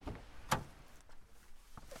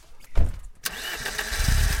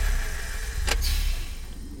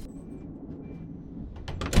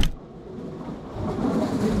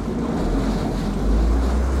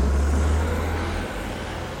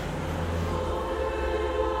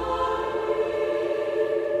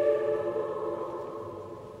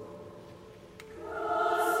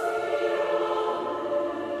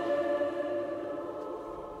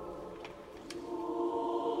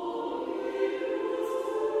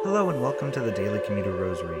Hello and welcome to the Daily Commuter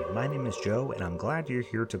Rosary. My name is Joe and I'm glad you're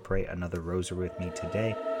here to pray another rosary with me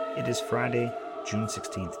today. It is Friday, June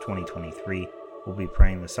 16th, 2023. We'll be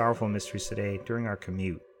praying the Sorrowful Mysteries today during our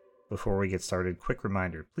commute. Before we get started, quick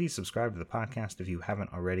reminder, please subscribe to the podcast if you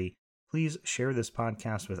haven't already. Please share this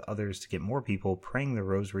podcast with others to get more people praying the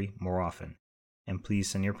rosary more often. And please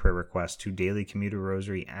send your prayer requests to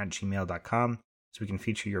dailycommuterrosary@gmail.com so we can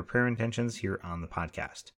feature your prayer intentions here on the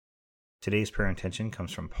podcast. Today's prayer intention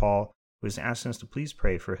comes from Paul, who is asking us to please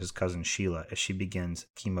pray for his cousin Sheila as she begins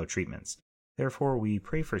chemo treatments. Therefore, we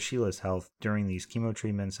pray for Sheila's health during these chemo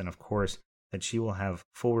treatments and, of course, that she will have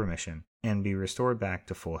full remission and be restored back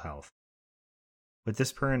to full health. With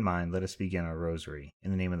this prayer in mind, let us begin our rosary.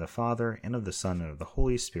 In the name of the Father, and of the Son, and of the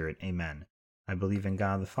Holy Spirit. Amen. I believe in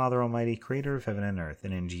God, the Father Almighty, creator of heaven and earth,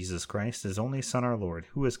 and in Jesus Christ, his only Son, our Lord,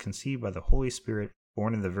 who was conceived by the Holy Spirit,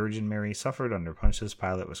 born of the Virgin Mary, suffered under Pontius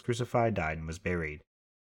Pilate, was crucified, died, and was buried.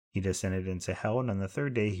 He descended into hell, and on the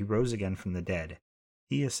third day he rose again from the dead.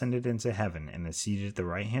 He ascended into heaven, and is seated at the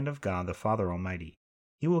right hand of God, the Father Almighty.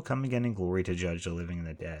 He will come again in glory to judge the living and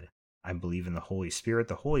the dead. I believe in the Holy Spirit,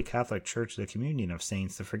 the Holy Catholic Church, the communion of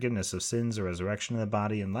saints, the forgiveness of sins, the resurrection of the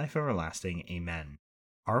body, and life everlasting. Amen.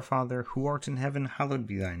 Our Father, who art in heaven, hallowed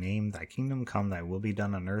be thy name. Thy kingdom come, thy will be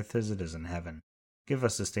done on earth as it is in heaven. Give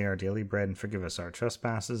us this day our daily bread, and forgive us our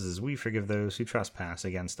trespasses, as we forgive those who trespass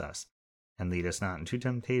against us. And lead us not into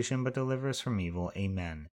temptation, but deliver us from evil.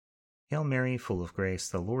 Amen. Hail Mary, full of grace,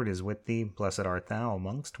 the Lord is with thee. Blessed art thou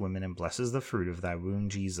amongst women, and blessed is the fruit of thy womb,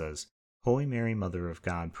 Jesus. Holy Mary, Mother of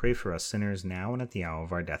God, pray for us sinners, now and at the hour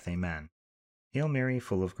of our death. Amen. Hail Mary,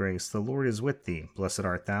 full of grace, the Lord is with thee. Blessed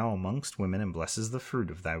art thou amongst women, and blessed is the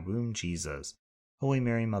fruit of thy womb, Jesus. Holy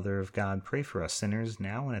Mary, Mother of God, pray for us sinners,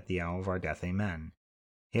 now and at the hour of our death. Amen.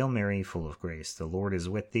 Hail Mary, full of grace, the Lord is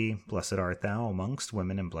with thee. Blessed art thou amongst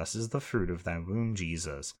women, and blessed is the fruit of thy womb,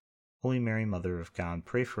 Jesus. Holy Mary, Mother of God,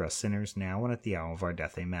 pray for us sinners, now and at the hour of our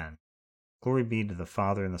death. Amen. Glory be to the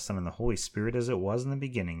Father, and the Son, and the Holy Spirit, as it was in the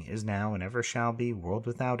beginning, is now, and ever shall be, world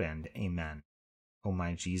without end. Amen. O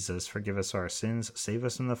my Jesus, forgive us our sins, save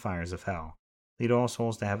us from the fires of hell. Lead all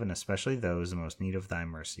souls to heaven, especially those in most need of thy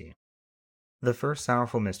mercy. The first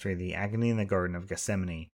sorrowful mystery, the agony in the Garden of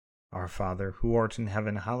Gethsemane. Our Father, who art in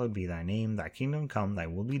heaven, hallowed be thy name. Thy kingdom come, thy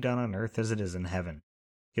will be done on earth as it is in heaven.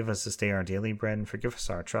 Give us this day our daily bread, and forgive us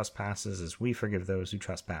our trespasses, as we forgive those who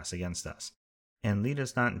trespass against us. And lead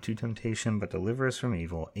us not into temptation, but deliver us from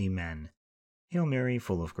evil. Amen. Hail Mary,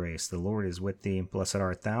 full of grace, the Lord is with thee. Blessed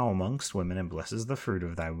art thou amongst women, and blessed is the fruit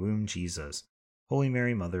of thy womb, Jesus. Holy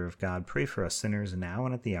Mary, Mother of God, pray for us sinners, now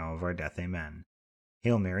and at the hour of our death. Amen.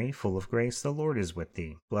 Hail Mary, full of grace, the Lord is with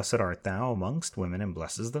thee. Blessed art thou amongst women, and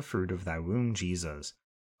blessed is the fruit of thy womb, Jesus.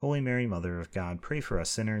 Holy Mary, Mother of God, pray for us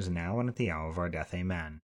sinners, now and at the hour of our death.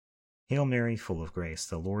 Amen. Hail Mary, full of grace,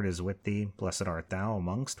 the Lord is with thee. Blessed art thou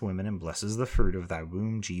amongst women, and blessed is the fruit of thy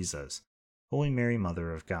womb, Jesus. Holy Mary,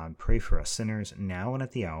 Mother of God, pray for us sinners, now and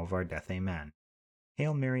at the hour of our death. Amen.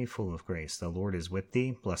 Hail Mary, full of grace, the Lord is with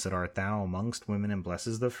thee. Blessed art thou amongst women, and blessed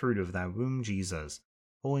is the fruit of thy womb, Jesus.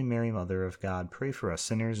 Holy Mary, Mother of God, pray for us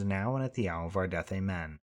sinners, now and at the hour of our death.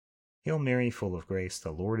 Amen. Hail Mary, full of grace,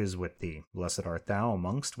 the Lord is with thee. Blessed art thou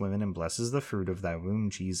amongst women, and blessed is the fruit of thy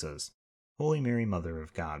womb, Jesus. Holy Mary, Mother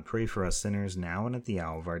of God, pray for us sinners, now and at the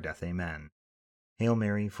hour of our death. Amen. Hail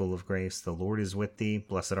Mary, full of grace, the Lord is with thee.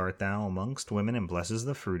 Blessed art thou amongst women, and blessed is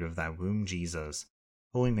the fruit of thy womb, Jesus.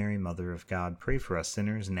 Holy Mary, Mother of God, pray for us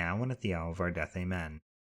sinners, now and at the hour of our death. Amen.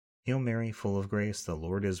 Hail Mary, full of grace, the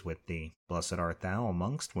Lord is with thee. Blessed art thou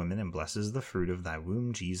amongst women, and blessed is the fruit of thy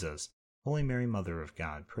womb, Jesus. Holy Mary, Mother of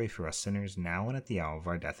God, pray for us sinners, now and at the hour of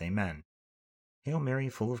our death. Amen. Hail Mary,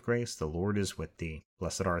 full of grace, the Lord is with thee.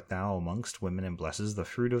 Blessed art thou amongst women, and blessed is the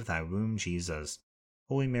fruit of thy womb, Jesus.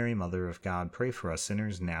 Holy Mary, Mother of God, pray for us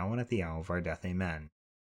sinners, now and at the hour of our death. Amen.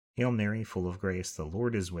 Hail Mary, full of grace, the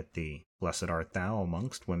Lord is with thee. Blessed art thou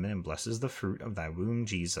amongst women, and blessed is the fruit of thy womb,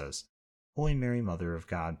 Jesus. Holy Mary, Mother of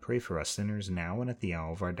God, pray for us sinners, now and at the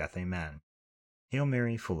hour of our death. Amen. Hail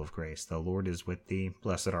Mary, full of grace, the Lord is with thee.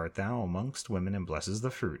 Blessed art thou amongst women, and blessed is the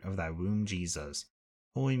fruit of thy womb, Jesus.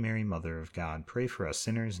 Holy Mary, Mother of God, pray for us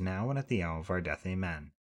sinners, now and at the hour of our death.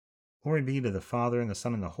 Amen. Glory be to the Father, and the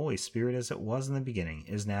Son, and the Holy Spirit, as it was in the beginning,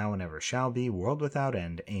 is now, and ever shall be, world without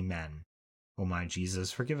end. Amen. O my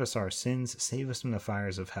Jesus, forgive us our sins, save us from the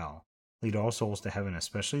fires of hell. Lead all souls to heaven,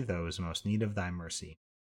 especially those in most need of thy mercy.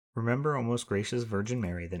 Remember, O most gracious Virgin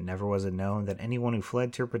Mary, that never was it known that anyone who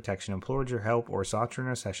fled to your protection, implored your help, or sought your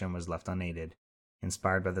intercession was left unaided.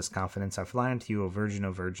 Inspired by this confidence, I fly unto you, O Virgin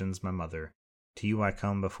of Virgins, my Mother. To you I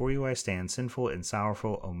come, before you I stand, sinful and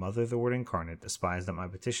sorrowful, O Mother of the Word incarnate, despise not my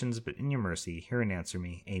petitions, but in your mercy hear and answer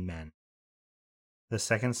me. Amen. The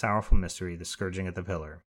second sorrowful mystery, the scourging at the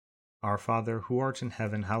pillar. Our Father, who art in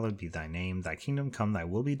heaven, hallowed be thy name. Thy kingdom come, thy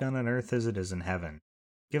will be done on earth as it is in heaven.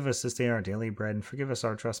 Give us this day our daily bread, and forgive us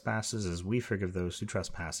our trespasses as we forgive those who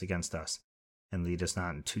trespass against us. And lead us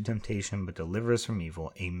not into temptation, but deliver us from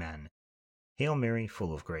evil. Amen. Hail Mary,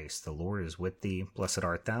 full of grace, the Lord is with thee. Blessed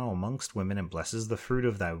art thou amongst women, and blessed is the fruit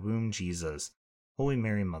of thy womb, Jesus. Holy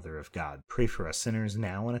Mary, Mother of God, pray for us sinners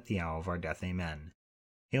now and at the hour of our death. Amen.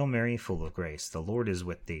 Hail Mary, full of grace, the Lord is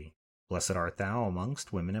with thee. Blessed art thou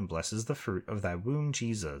amongst women, and blessed is the fruit of thy womb,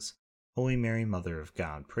 Jesus. Holy Mary, Mother of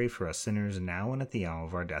God, pray for us sinners now and at the hour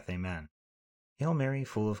of our death. Amen. Hail Mary,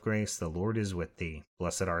 full of grace, the Lord is with thee.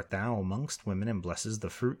 Blessed art thou amongst women, and blessed is the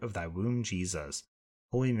fruit of thy womb, Jesus.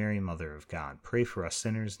 Holy Mary, Mother of God, pray for us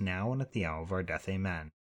sinners now and at the hour of our death.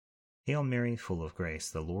 Amen. Hail Mary, full of grace,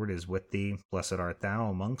 the Lord is with thee. Blessed art thou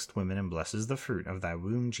amongst women, and blessed is the fruit of thy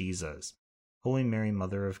womb, Jesus. Holy Mary,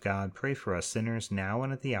 Mother of God, pray for us sinners now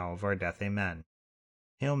and at the hour of our death. Amen.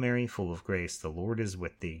 Hail Mary, full of grace, the Lord is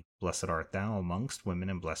with thee. Blessed art thou amongst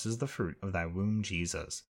women, and blessed is the fruit of thy womb,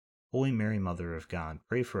 Jesus. Holy Mary, Mother of God,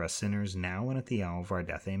 pray for us sinners now and at the hour of our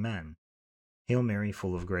death. Amen. Hail Mary,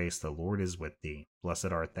 full of grace, the Lord is with thee. Blessed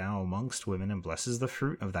art thou amongst women, and blessed is the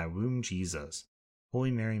fruit of thy womb, Jesus.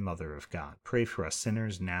 Holy Mary, Mother of God, pray for us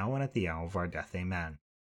sinners now and at the hour of our death. Amen.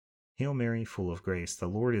 Hail Mary, full of grace, the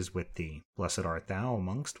Lord is with thee. Blessed art thou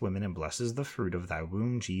amongst women, and blessed is the fruit of thy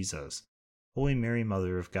womb, Jesus. Holy Mary,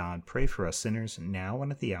 Mother of God, pray for us sinners now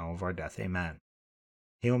and at the hour of our death. Amen.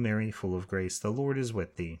 Hail Mary, full of grace, the Lord is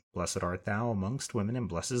with thee. Blessed art thou amongst women, and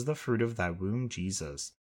blessed is the fruit of thy womb,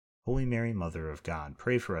 Jesus. Holy Mary, Mother of God,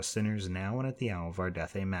 pray for us sinners now and at the hour of our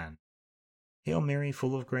death. Amen. Hail Mary,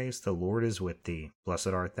 full of grace, the Lord is with thee. Blessed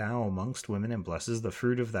art thou amongst women, and blessed is the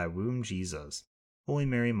fruit of thy womb, Jesus. Holy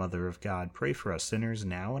Mary, Mother of God, pray for us sinners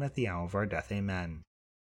now and at the hour of our death. Amen.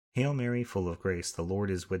 Hail Mary, full of grace, the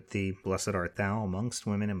Lord is with thee. Blessed art thou amongst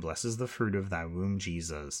women, and blessed is the fruit of thy womb,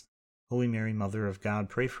 Jesus. Holy Mary, Mother of God,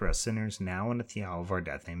 pray for us sinners now and at the hour of our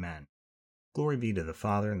death. Amen. Glory be to the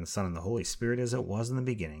Father, and the Son, and the Holy Spirit, as it was in the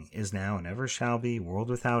beginning, is now, and ever shall be, world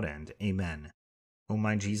without end. Amen. O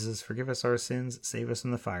my Jesus, forgive us our sins, save us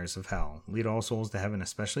from the fires of hell. Lead all souls to heaven,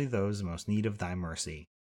 especially those in most need of thy mercy.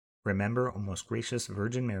 Remember, O most gracious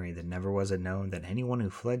Virgin Mary, that never was it known that anyone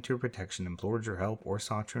who fled to your protection, implored your help, or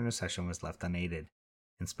sought your intercession was left unaided.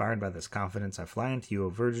 Inspired by this confidence, I fly unto you, O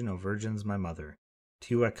Virgin, O Virgins, my Mother.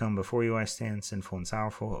 To you I come, before you I stand, sinful and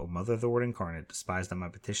sorrowful. O Mother of the Word incarnate, despise not my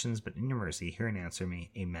petitions, but in your mercy hear and answer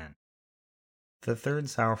me. Amen. The third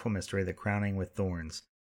sorrowful mystery, the crowning with thorns.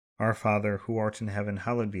 Our Father, who art in heaven,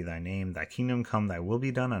 hallowed be thy name. Thy kingdom come, thy will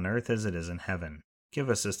be done on earth as it is in heaven. Give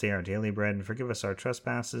us this day our daily bread, and forgive us our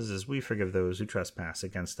trespasses as we forgive those who trespass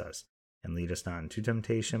against us. And lead us not into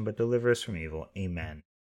temptation, but deliver us from evil. Amen.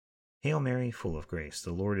 Hail Mary, full of grace,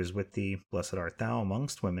 the Lord is with thee. Blessed art thou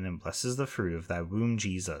amongst women, and blessed is the fruit of thy womb,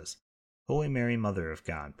 Jesus. Holy Mary, Mother of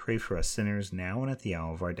God, pray for us sinners now and at the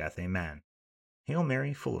hour of our death. Amen. Hail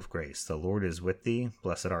Mary, full of grace, the Lord is with thee.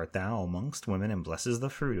 Blessed art thou amongst women, and blessed is the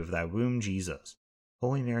fruit of thy womb, Jesus.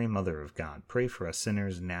 Holy Mary, Mother of God, pray for us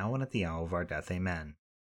sinners now and at the hour of our death. Amen.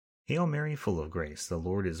 Hail Mary, full of grace, the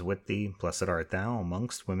Lord is with thee. Blessed art thou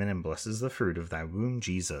amongst women, and blessed is the fruit of thy womb,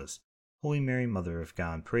 Jesus. Holy Mary, Mother of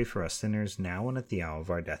God, pray for us sinners now and at the hour of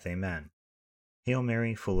our death. Amen. Hail Mary,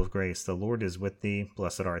 full of grace, the Lord is with thee.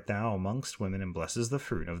 Blessed art thou amongst women, and blessed is the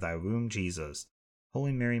fruit of thy womb, Jesus.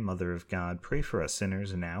 Holy Mary, Mother of God, pray for us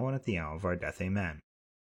sinners now and at the hour of our death. Amen.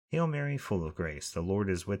 Hail Mary, full of grace, the Lord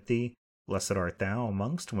is with thee. Blessed art thou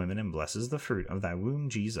amongst women, and blessed is the fruit of thy womb,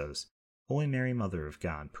 Jesus. Holy Mary, Mother of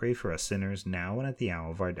God, pray for us sinners now and at the hour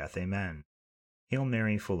of our death. Amen. Hail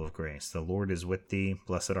Mary, full of grace, the Lord is with thee.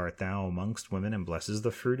 Blessed art thou amongst women, and blessed is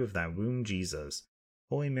the fruit of thy womb, Jesus.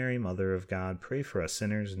 Holy Mary, Mother of God, pray for us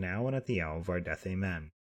sinners now and at the hour of our death.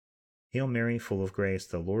 Amen. Hail Mary, full of grace,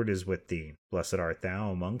 the Lord is with thee. Blessed art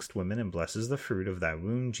thou amongst women, and blessed is the fruit of thy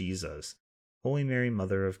womb, Jesus. Holy Mary,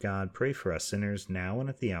 Mother of God, pray for us sinners now and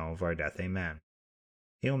at the hour of our death. Amen.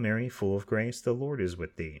 Hail Mary, full of grace, the Lord is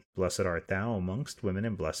with thee. Blessed art thou amongst women,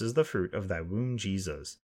 and blessed is the fruit of thy womb,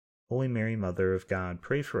 Jesus. Holy Mary, Mother of God,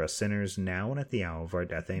 pray for us sinners now and at the hour of our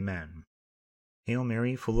death. Amen. Hail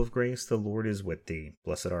Mary, full of grace, the Lord is with thee.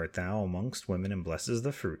 Blessed art thou amongst women, and blessed is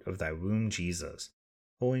the fruit of thy womb, Jesus.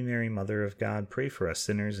 Holy Mary, Mother of God, pray for us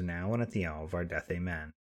sinners now and at the hour of our death.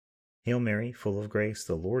 Amen. Hail Mary, full of grace,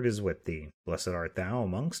 the Lord is with thee. Blessed art thou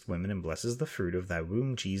amongst women, and blessed is the fruit of thy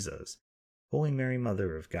womb, Jesus. Holy Mary,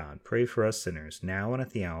 Mother of God, pray for us sinners now and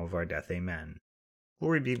at the hour of our death. Amen.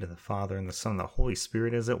 Glory be to the Father, and the Son, and the Holy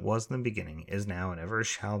Spirit, as it was in the beginning, is now, and ever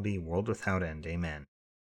shall be, world without end. Amen.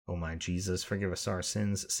 O my Jesus, forgive us our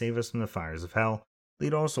sins, save us from the fires of hell.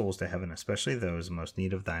 Lead all souls to heaven, especially those in most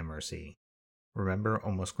need of thy mercy. Remember, O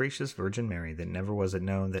most gracious Virgin Mary, that never was it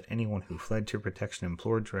known that anyone who fled to your protection,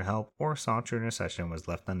 implored your help, or sought your intercession was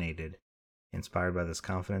left unaided. Inspired by this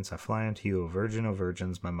confidence, I fly unto you, O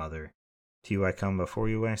Virgins, my mother. To you I come, before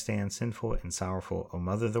you I stand, sinful and sorrowful. O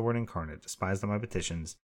Mother of the Word incarnate, despise not my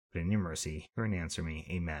petitions, but in your mercy hear and answer me.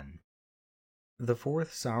 Amen. The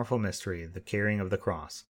fourth sorrowful mystery, the carrying of the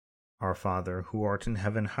cross. Our Father, who art in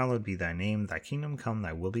heaven, hallowed be thy name. Thy kingdom come,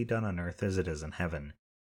 thy will be done on earth as it is in heaven.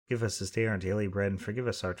 Give us this day our daily bread, and forgive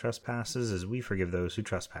us our trespasses, as we forgive those who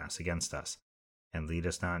trespass against us. And lead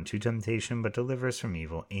us not into temptation, but deliver us from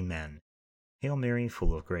evil. Amen. Hail Mary,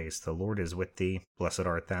 full of grace, the Lord is with thee. Blessed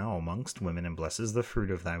art thou amongst women, and blessed is the fruit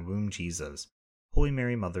of thy womb, Jesus. Holy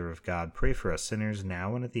Mary, Mother of God, pray for us sinners,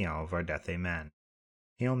 now and at the hour of our death. Amen.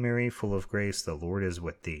 Hail Mary, full of grace, the Lord is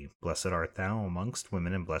with thee. Blessed art thou amongst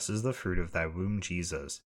women, and blessed is the fruit of thy womb,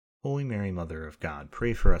 Jesus. Holy Mary, Mother of God,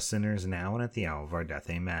 pray for us sinners, now and at the hour of our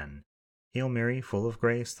death. Amen. Hail Mary, full of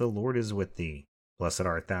grace, the Lord is with thee. Blessed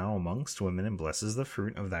art thou amongst women, and blessed is the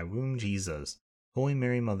fruit of thy womb, Jesus. Holy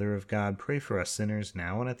Mary, Mother of God, pray for us sinners,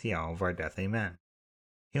 now and at the hour of our death. Amen.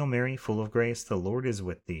 Hail Mary, full of grace, the Lord is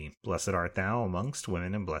with thee. Blessed art thou amongst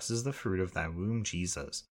women, and blessed is the fruit of thy womb,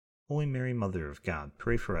 Jesus. Holy Mary, Mother of God,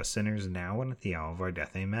 pray for us sinners, now and at the hour of our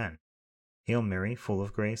death. Amen. Hail Mary, full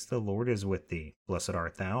of grace, the Lord is with thee. Blessed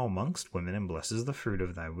art thou amongst women, and blessed is the fruit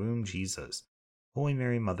of thy womb, Jesus. Holy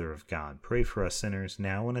Mary, Mother of God, pray for us sinners,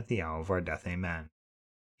 now and at the hour of our death. Amen.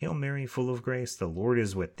 Hail Mary, full of grace, the Lord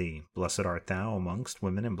is with thee. Blessed art thou amongst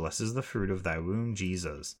women, and blessed is the fruit of thy womb,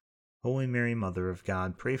 Jesus. Holy Mary, Mother of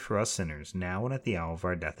God, pray for us sinners, now and at the hour of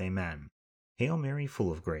our death. Amen. Hail Mary,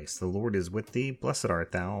 full of grace, the Lord is with thee. Blessed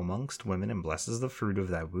art thou amongst women, and blessed is the fruit of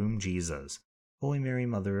thy womb, Jesus. Holy Mary,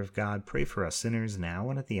 Mother of God, pray for us sinners, now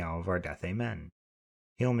and at the hour of our death. Amen.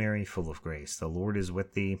 Hail Mary, full of grace, the Lord is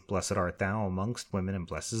with thee. Blessed art thou amongst women, and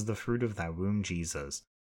blessed is the fruit of thy womb, Jesus.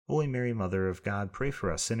 Holy Mary, Mother of God, pray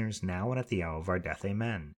for us sinners, now and at the hour of our death.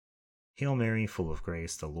 Amen. Hail Mary, full of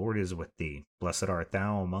grace, the Lord is with thee. Blessed art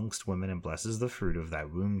thou amongst women, and blessed is the fruit of thy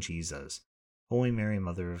womb, Jesus. Holy Mary,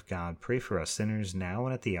 Mother of God, pray for us sinners, now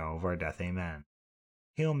and at the hour of our death. Amen.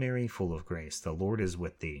 Hail Mary, full of grace, the Lord is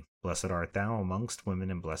with thee. Blessed art thou amongst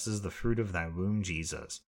women, and blessed is the fruit of thy womb,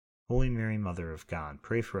 Jesus. Holy Mary, Mother of God,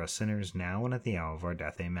 pray for us sinners, now and at the hour of our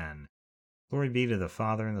death. Amen. Glory be to the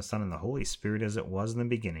Father, and the Son, and the Holy Spirit, as it was in the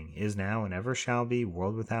beginning, is now, and ever shall be,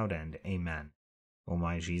 world without end. Amen. O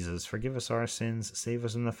my Jesus, forgive us our sins, save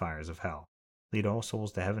us from the fires of hell. Lead all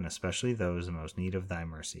souls to heaven, especially those in most need of thy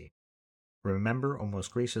mercy. Remember, O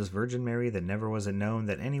most gracious Virgin Mary, that never was it known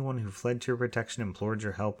that anyone who fled to your protection, implored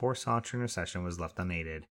your help, or sought your intercession was left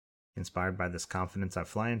unaided. Inspired by this confidence, I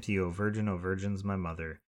fly unto you, O Virgins, my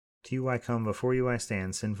mother. To you I come, before you I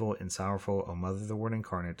stand, sinful and sorrowful. O Mother of the Word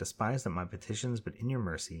incarnate, despise not my petitions, but in your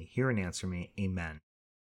mercy hear and answer me. Amen.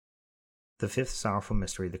 The fifth sorrowful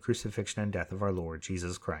mystery, the crucifixion and death of our Lord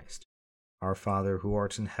Jesus Christ. Our Father, who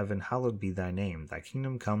art in heaven, hallowed be thy name. Thy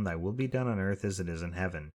kingdom come, thy will be done on earth as it is in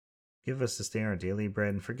heaven. Give us this day our daily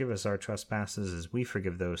bread, and forgive us our trespasses, as we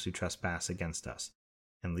forgive those who trespass against us.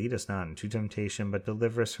 And lead us not into temptation, but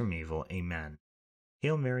deliver us from evil. Amen.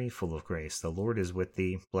 Hail Mary, full of grace, the Lord is with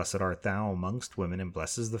thee. Blessed art thou amongst women, and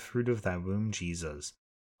blessed is the fruit of thy womb, Jesus.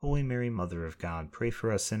 Holy Mary, Mother of God, pray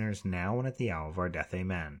for us sinners, now and at the hour of our death.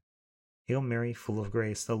 Amen. Hail Mary, full of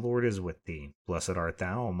grace, the Lord is with thee. Blessed art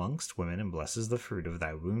thou amongst women, and blessed is the fruit of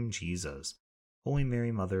thy womb, Jesus. Holy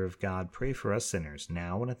Mary, Mother of God, pray for us sinners,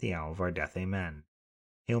 now and at the hour of our death. Amen.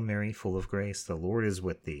 Hail Mary, full of grace, the Lord is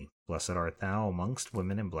with thee. Blessed art thou amongst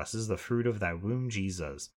women, and blessed is the fruit of thy womb,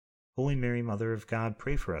 Jesus. Holy Mary, Mother of God,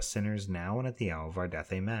 pray for us sinners, now and at the hour of our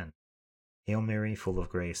death. Amen. Hail Mary, full of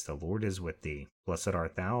grace, the Lord is with thee. Blessed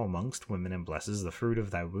art thou amongst women, and blessed is the fruit of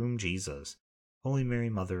thy womb, Jesus. Holy Mary,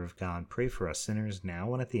 Mother of God, pray for us sinners, now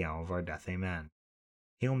and at the hour of our death. Amen. Hail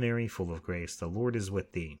Mary, full of grace, the Lord is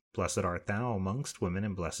with thee. Blessed art thou amongst women,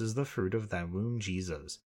 and blessed is the fruit of thy womb,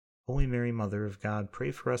 Jesus. Holy Mary, Mother of God,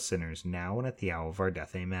 pray for us sinners, now and at the hour of our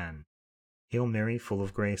death. Amen. Hail Mary, full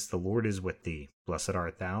of grace, the Lord is with thee. Blessed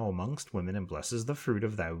art thou amongst women, and blessed is the fruit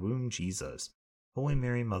of thy womb, Jesus. Holy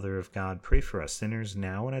Mary, Mother of God, pray for us sinners,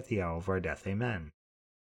 now and at the hour of our death. Amen.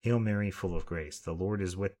 Hail Mary, full of grace, the Lord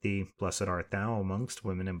is with thee. Blessed art thou amongst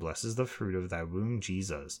women, and blessed is the fruit of thy womb,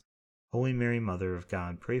 Jesus. Holy Mary, Mother of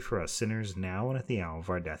God, pray for us sinners, now and at the hour of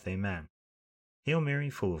our death. Amen. Hail Mary,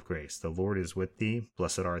 full of grace, the Lord is with thee.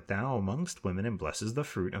 Blessed art thou amongst women, and blessed is the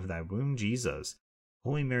fruit of thy womb, Jesus.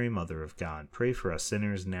 Holy Mary, Mother of God, pray for us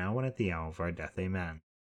sinners, now and at the hour of our death. Amen.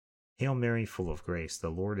 Hail Mary, full of grace, the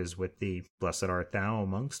Lord is with thee. Blessed art thou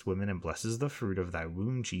amongst women, and blessed is the fruit of thy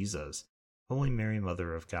womb, Jesus. Holy Mary,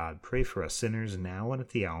 Mother of God, pray for us sinners now and at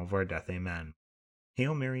the hour of our death. Amen.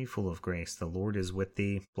 Hail Mary, full of grace, the Lord is with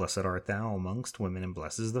thee. Blessed art thou amongst women, and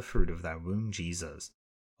blessed is the fruit of thy womb, Jesus.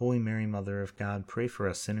 Holy Mary, Mother of God, pray for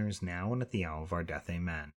us sinners now and at the hour of our death.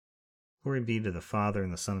 Amen. Glory be to the Father,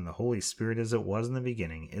 and the Son, and the Holy Spirit, as it was in the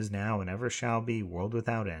beginning, is now, and ever shall be, world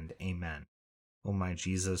without end. Amen. O my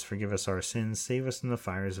Jesus, forgive us our sins, save us from the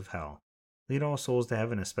fires of hell. Lead all souls to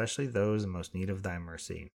heaven, especially those in most need of thy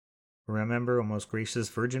mercy. Remember, O most gracious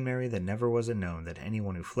Virgin Mary, that never was it known that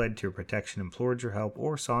anyone who fled to your protection, implored your help,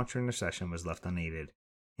 or sought your intercession was left unaided.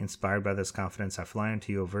 Inspired by this confidence, I fly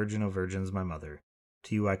unto you, O Virgin of Virgins, my Mother.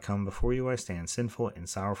 To you I come, before you I stand, sinful and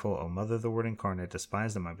sorrowful. O Mother of the Word incarnate,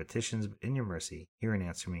 despise not my petitions, but in your mercy hear and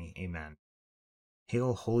answer me. Amen.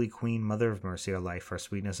 Hail, Holy Queen, Mother of mercy, our life, our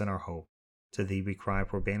sweetness, and our hope. To thee we cry,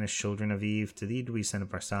 poor banished children of Eve. To thee do we send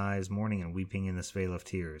up our sighs, mourning and weeping in this vale of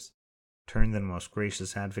tears. Turn then, most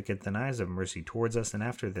gracious Advocate, thine eyes of mercy towards us, and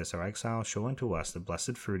after this our exile show unto us the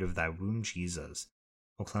blessed fruit of thy womb, Jesus.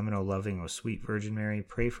 O clement, O loving, O sweet Virgin Mary,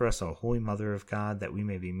 pray for us, O Holy Mother of God, that we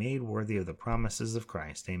may be made worthy of the promises of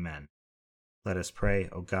Christ. Amen. Let us pray,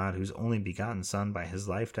 O God, whose only begotten Son, by his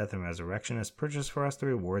life, death, and resurrection, has purchased for us the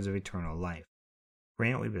rewards of eternal life.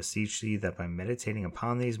 Grant, we beseech thee, that by meditating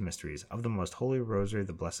upon these mysteries of the most holy Rosary of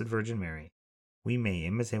the Blessed Virgin Mary, we may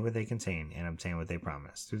imitate what they contain and obtain what they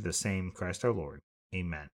promise. Through the same Christ our Lord.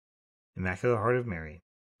 Amen. Immaculate Heart of Mary,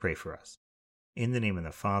 pray for us. In the name of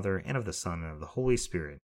the Father, and of the Son, and of the Holy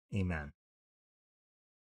Spirit. Amen.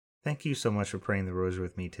 Thank you so much for praying the Rosary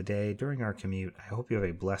with me today during our commute. I hope you have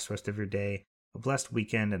a blessed rest of your day, a blessed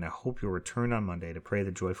weekend, and I hope you'll return on Monday to pray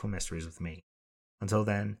the joyful mysteries with me. Until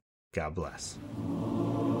then, God bless.